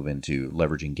as we move into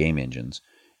leveraging game engines,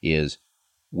 is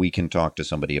we can talk to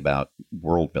somebody about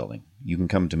world building. You can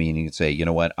come to me and you can say, you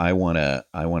know what, I want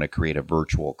to create a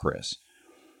virtual Chris,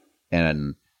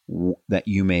 and that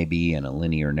you may be in a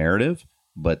linear narrative,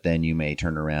 but then you may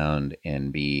turn around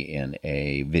and be in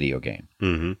a video game.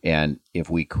 And if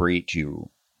we craft you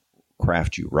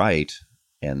right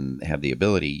and have the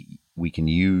ability, we can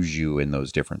use you in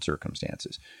those different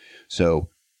circumstances. So,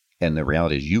 and the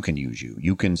reality is you can use you.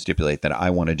 You can stipulate that I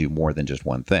want to do more than just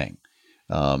one thing.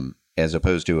 As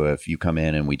opposed to if you come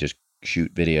in and we just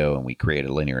shoot video and we create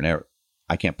a linear narrative,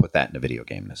 I can't put that in a video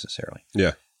game necessarily.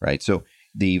 Yeah. Right. So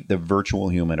the virtual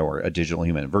human or a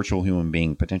virtual human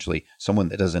being potentially someone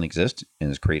that doesn't exist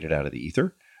and is created out of the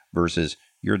ether, versus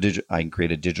I can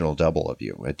create a digital double of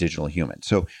you, a digital human.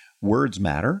 So words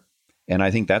matter. And I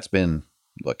think that's been,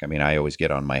 look, I mean, I always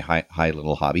get on my high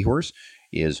little hobby horse,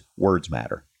 is words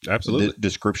matter. Absolutely.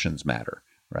 Descriptions matter.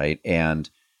 Right. And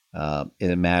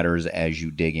it matters as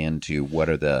you dig into what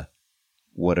are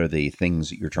the things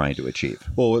that you're trying to achieve.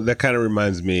 Well, that kind of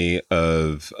reminds me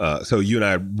of, so you and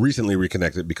I recently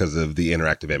reconnected because of the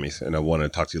Interactive Emmys, and I want to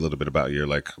talk to you a little bit about your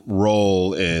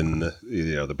role in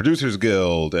the Producers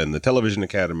Guild and the Television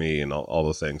Academy and all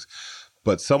those things.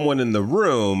 But someone in the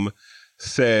room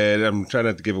said, I'm trying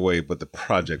not to give away what the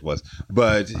project was,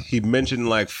 but he mentioned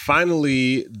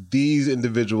finally these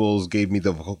individuals gave me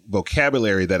the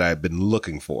vocabulary that I've been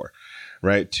looking for,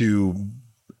 right? To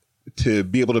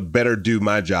be able to better do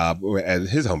my job at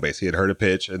his home base. He had heard a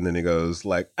pitch, and then he goes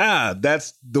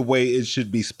that's the way it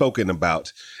should be spoken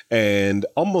about, and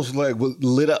almost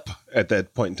lit up at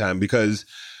that point in time, because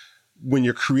when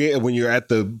you're at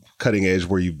the cutting edge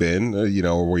where you've been,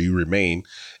 or where you remain,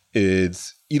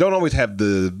 It's you don't always have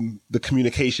the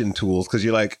communication tools because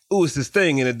you're like, oh, it's this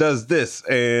thing and it does this,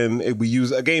 and we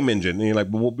use a game engine, and you're like,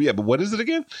 well, yeah, but what is it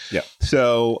again? Yeah.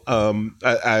 So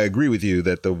I agree with you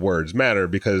that the words matter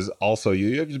because also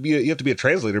you have to be a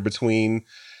translator between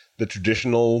the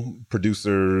traditional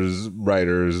producers,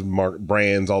 writers,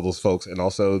 brands, all those folks, and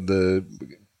also the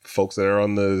folks that are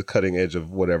on the cutting edge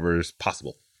of whatever is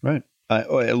possible. Right.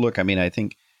 Look, I mean, I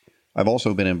think I've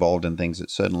also been involved in things that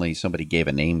suddenly somebody gave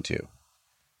a name to,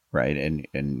 right?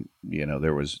 And you know,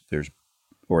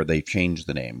 or they changed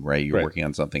the name, right? You're working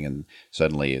on something and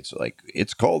suddenly it's like,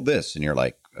 it's called this. And you're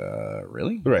like,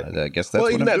 really? Right. I guess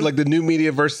that's even that, like the new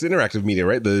media versus interactive media,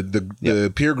 right?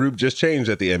 The peer group just changed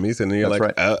at the Emmys, and you're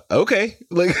that's like, okay,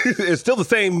 like it's still the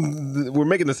same. We're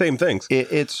making the same things.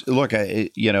 It's look,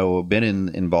 been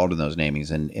involved in those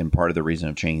namings, and part of the reason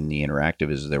of changing the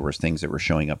interactive is there was things that were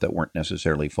showing up that weren't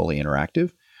necessarily fully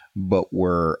interactive, but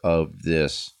were of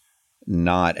this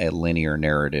not a linear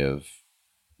narrative,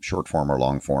 short form or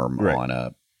long form on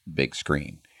a big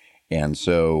screen, and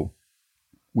so.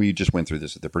 We just went through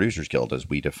this at the Producers Guild as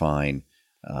we define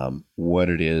what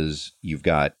it is. You've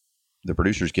got the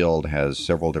Producers Guild has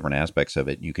several different aspects of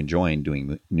it. You can join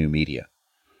doing new media.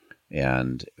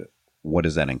 And what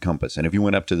does that encompass? And if you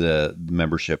went up to the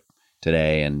membership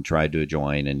today and tried to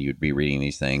join and you'd be reading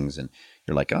these things and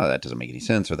you're like, oh, that doesn't make any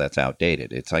sense or that's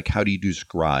outdated. It's like, how do you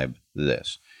describe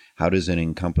this? How does it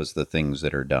encompass the things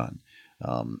that are done?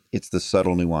 It's the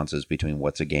subtle nuances between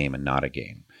what's a game and not a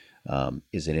game.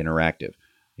 Is it interactive?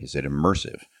 Is it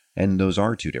immersive? And those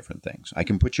are two different things. I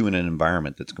can put you in an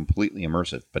environment that's completely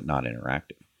immersive, but not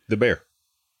interactive. The Bear.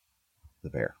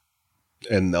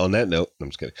 And on that note, I'm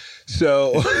just kidding.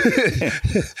 So,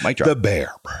 Mic drop. The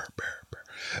Bear.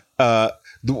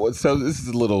 So this is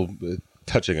a little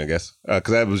touching, I guess,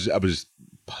 because I was just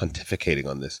pontificating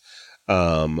on this.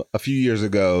 A few years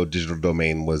ago, Digital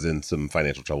Domain was in some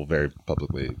financial trouble, very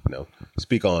publicly.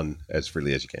 Speak on as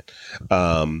freely as you can.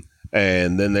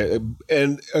 And then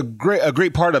a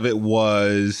great part of it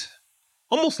was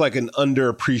almost like an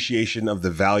underappreciation of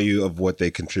the value of what they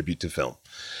contribute to film,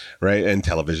 right, and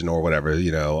television or whatever.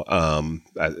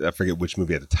 I forget which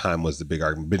movie at the time was the big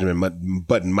argument. Benjamin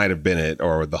Button might have been it,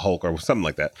 or the Hulk, or something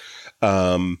like that.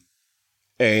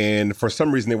 And for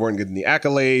some reason, they weren't getting the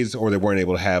accolades, or they weren't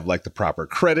able to have like the proper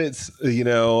credits,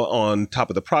 on top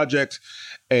of the project.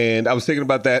 And I was thinking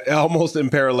about that almost in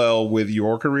parallel with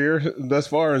your career thus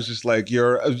far. It's just like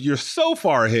you're so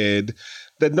far ahead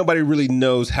that nobody really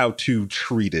knows how to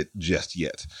treat it just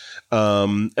yet.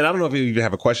 And I don't know if you even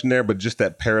have a question there, but just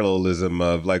that parallelism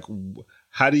of like,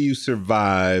 how do you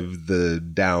survive the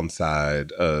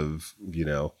downside of,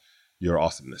 your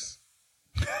awesomeness?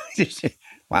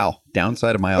 Wow.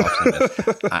 Downside of my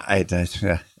awesomeness.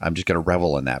 I'm just going to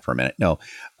revel in that for a minute. No.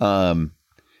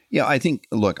 Yeah, I think,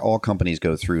 look, all companies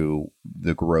go through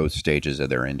the growth stages of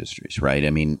their industries, right? I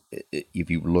mean, if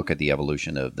you look at the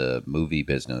evolution of the movie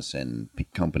business and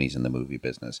companies in the movie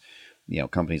business,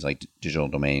 companies like Digital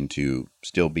Domain to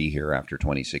still be here after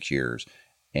 26 years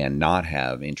and not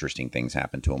have interesting things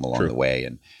happen to them along the way.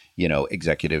 And,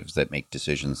 executives that make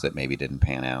decisions that maybe didn't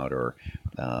pan out or,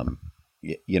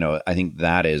 I think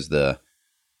that is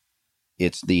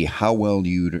it's the how well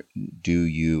you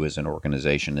as an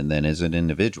organization and then as an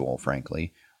individual,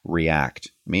 frankly,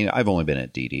 react. I mean, I've only been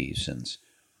at DD since,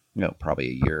 probably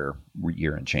a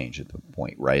year and change at the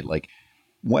point, right? Like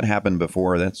what happened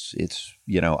before,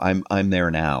 I'm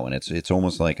there now. And it's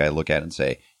almost like I look at it and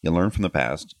say, you learn from the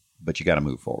past, but you got to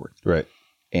move forward. Right.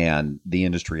 And the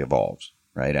industry evolves,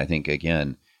 right? I think,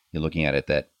 again, you're looking at it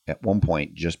that at one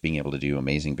point, just being able to do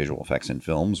amazing visual effects in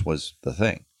films was the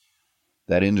thing.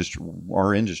 That industry,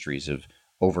 our industries have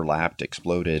overlapped,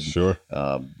 exploded. Sure.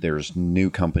 There's new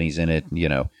companies in it.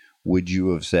 Would you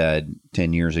have said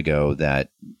 10 years ago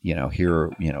that,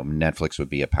 Netflix would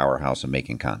be a powerhouse of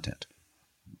making content?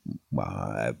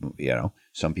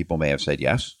 Some people may have said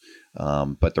yes.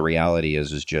 But the reality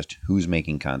is just who's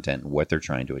making content and what they're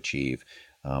trying to achieve,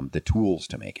 the tools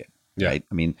to make it. Yeah. Right.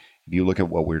 I mean, if you look at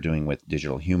what we're doing with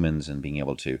Digital Humans and being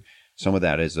able to, some of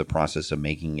that is the process of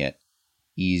making it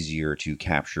easier to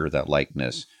capture that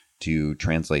likeness, to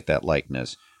translate that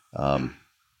likeness.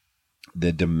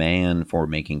 The demand for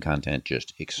making content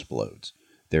just explodes.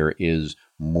 There is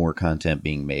more content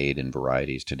being made in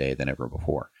varieties today than ever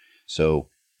before. So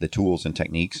the tools and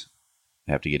techniques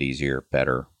have to get easier,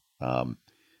 better.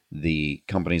 The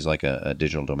companies like a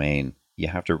Digital Domain, you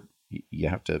have to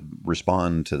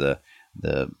respond to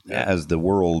as the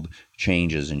world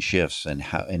changes and shifts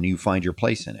and you find your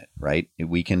place in it, right?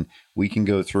 We can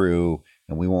go through,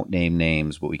 and we won't name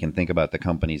names, but we can think about the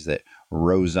companies that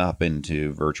rose up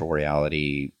into virtual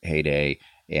reality heyday,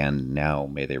 and now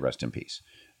may they rest in peace,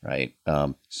 right?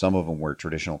 Some of them were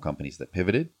traditional companies that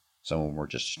pivoted. Some of them were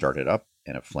just started up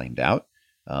and have flamed out.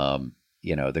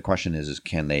 The question is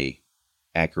can they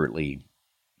accurately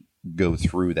go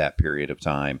through that period of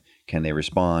time? Can they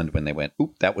respond when they went,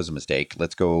 oop, that was a mistake.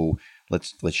 Let's go,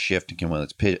 let's shift and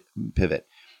let's pivot.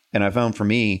 And I found for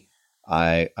me,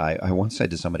 I once said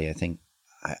to somebody, I think,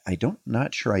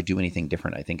 not sure I do anything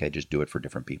different. I think I just do it for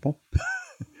different people.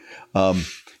 Well,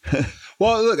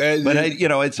 look, but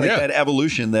it's like that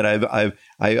evolution that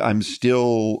I'm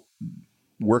still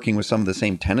working with some of the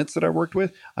same tenets that I worked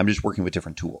with. I'm just working with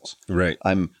different tools. Right.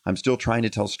 I'm still trying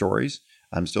to tell stories.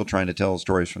 I'm still trying to tell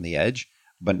stories from the edge,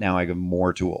 but now I have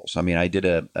more tools. I mean, I did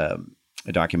a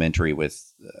documentary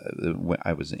with,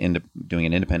 I was doing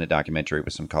an independent documentary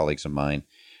with some colleagues of mine,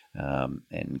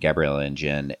 and Gabriella and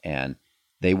Jen, and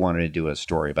they wanted to do a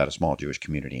story about a small Jewish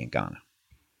community in Ghana.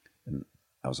 And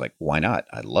I was like, why not?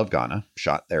 I love Ghana,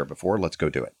 shot there before, let's go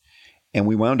do it. And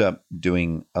we wound up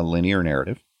doing a linear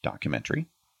narrative documentary,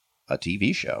 a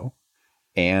TV show,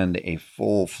 and a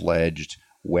full-fledged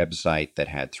website that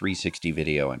had 360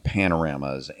 video and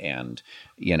panoramas, and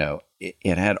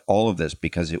it had all of this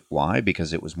because it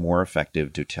was more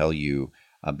effective to tell you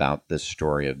about the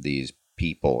story of these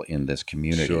people in this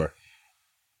community. Sure.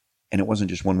 And it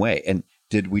wasn't just one way. And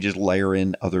did we just layer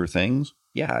in other things?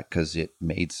 Yeah, because it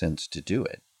made sense to do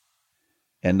it.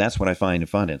 And that's what I find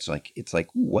fun. It's like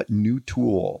what new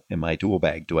tool in my tool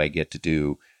bag do I get to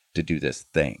do this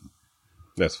thing?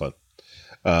 That's fun.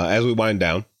 As we wind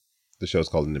down, the show's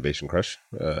called Innovation Crush.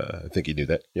 I think you knew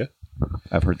that. Yeah.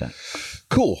 I've heard that.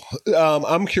 Cool.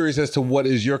 I'm curious as to what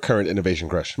is your current innovation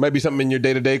crush. It might be something in your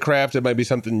day-to-day craft. It might be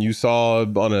something you saw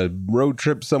on a road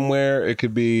trip somewhere. It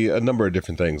could be a number of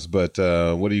different things. But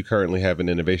what do you currently have an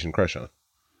innovation crush on?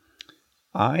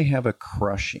 I have a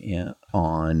crush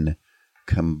on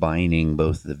combining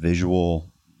both the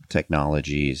visual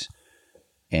technologies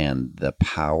and the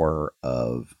power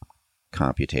of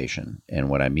computation. And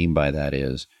what I mean by that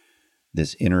is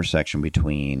this intersection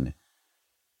between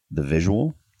the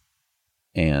visual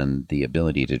and the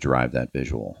ability to drive that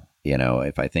visual.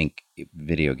 If I think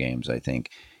video games, I think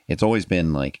it's always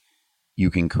been like you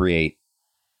can create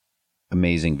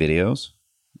amazing videos,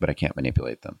 but I can't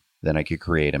manipulate them. Then I could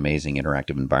create amazing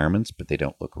interactive environments, but they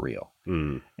don't look real.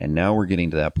 Mm. And now we're getting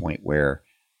to that point where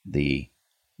the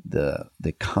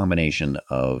combination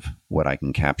of what I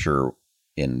can capture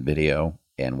in video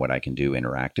and what I can do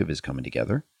interactive is coming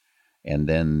together. And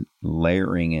then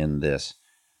layering in this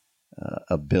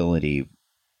ability,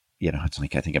 it's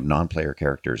like I think of non-player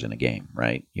characters in a game,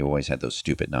 right? You always had those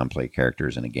stupid non-player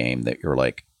characters in a game that you're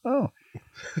like, oh,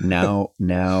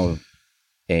 now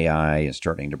AI is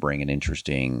starting to bring an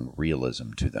interesting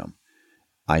realism to them.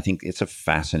 I think it's a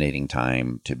fascinating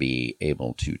time to be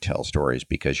able to tell stories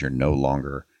because you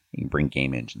can bring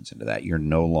game engines into that. You're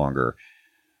no longer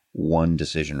one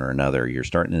decision or another. You're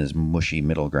starting in this mushy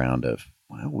middle ground of,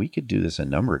 well, we could do this a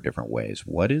number of different ways.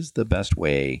 What is the best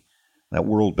way, that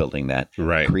world building, that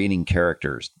creating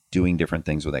characters, doing different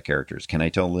things with that characters? Can I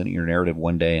tell a linear narrative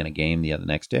one day in a game the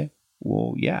next day?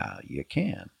 Well, yeah, you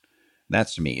can.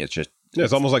 That's, to me, it's just... Yeah,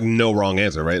 it's almost like no wrong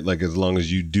answer, right? Like as long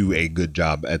as you do a good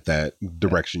job at that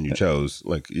direction you chose,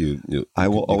 like I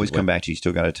will always come back to you.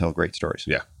 Still got to tell great stories.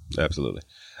 Yeah, absolutely.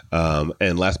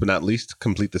 And last but not least,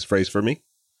 complete this phrase for me.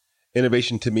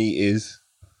 Innovation to me is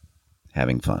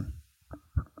having fun.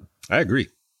 I agree.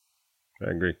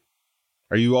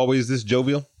 Are you always this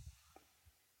jovial?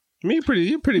 I mean,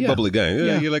 you're pretty bubbly guy.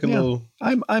 Yeah, you're like a little.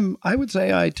 I would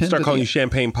say I tend to calling you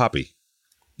Champagne Poppy.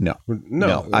 No.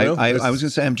 I was going to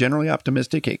say I'm generally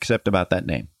optimistic, except about that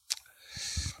name.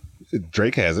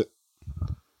 Drake has it.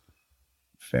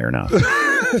 Fair enough.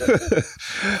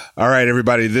 All right,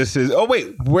 everybody. This is. Oh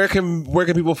wait, where can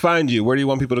people find you? Where do you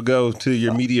want people to go to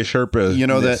your Media Sherpa?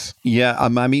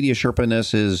 My Media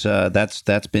Sherpa-ness is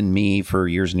that's been me for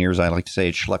years and years. I like to say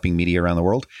it's schlepping media around the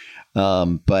world.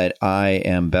 But I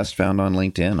am best found on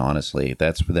LinkedIn. Honestly,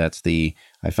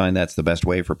 I find that's the best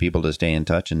way for people to stay in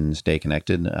touch and stay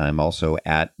connected. I'm also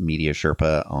at Media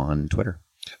Sherpa on Twitter.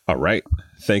 All right.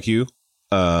 Thank you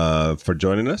for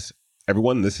joining us,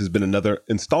 everyone. This has been another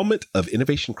installment of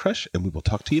Innovation Crush, and we will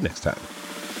talk to you next time.